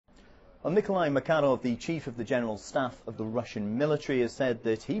Well, Nikolai Makarov, the chief of the general staff of the Russian military, has said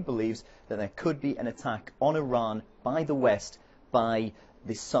that he believes that there could be an attack on Iran by the West by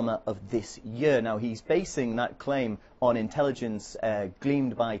the summer of this year. Now, he's basing that claim on intelligence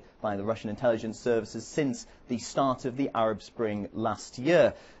gleaned by the Russian intelligence services since the start of the Arab Spring last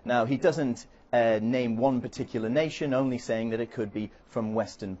year. Now, he doesn't name one particular nation, only saying that it could be from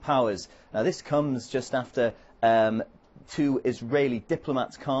Western powers. Now, this comes just after two Israeli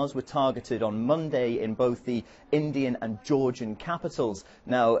diplomats' cars were targeted on Monday in both the Indian and Georgian capitals.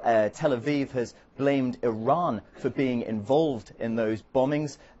 Now, Tel Aviv has blamed Iran for being involved in those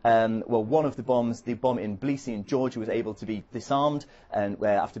bombings. Well, one of the bombs, the bomb in Tbilisi in Georgia, was able to be disarmed and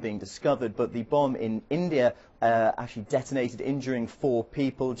after being discovered, but the bomb in India actually detonated, injuring 4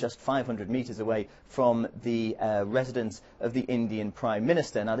 people just 500 meters away from the residence of the Indian Prime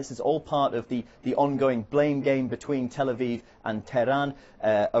Minister. Now, this is all part of the ongoing blame game between Tel Aviv and Tehran.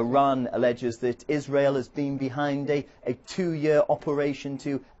 Iran alleges that Israel has been behind a 2-year operation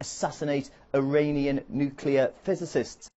to assassinate Iranian nuclear physicists.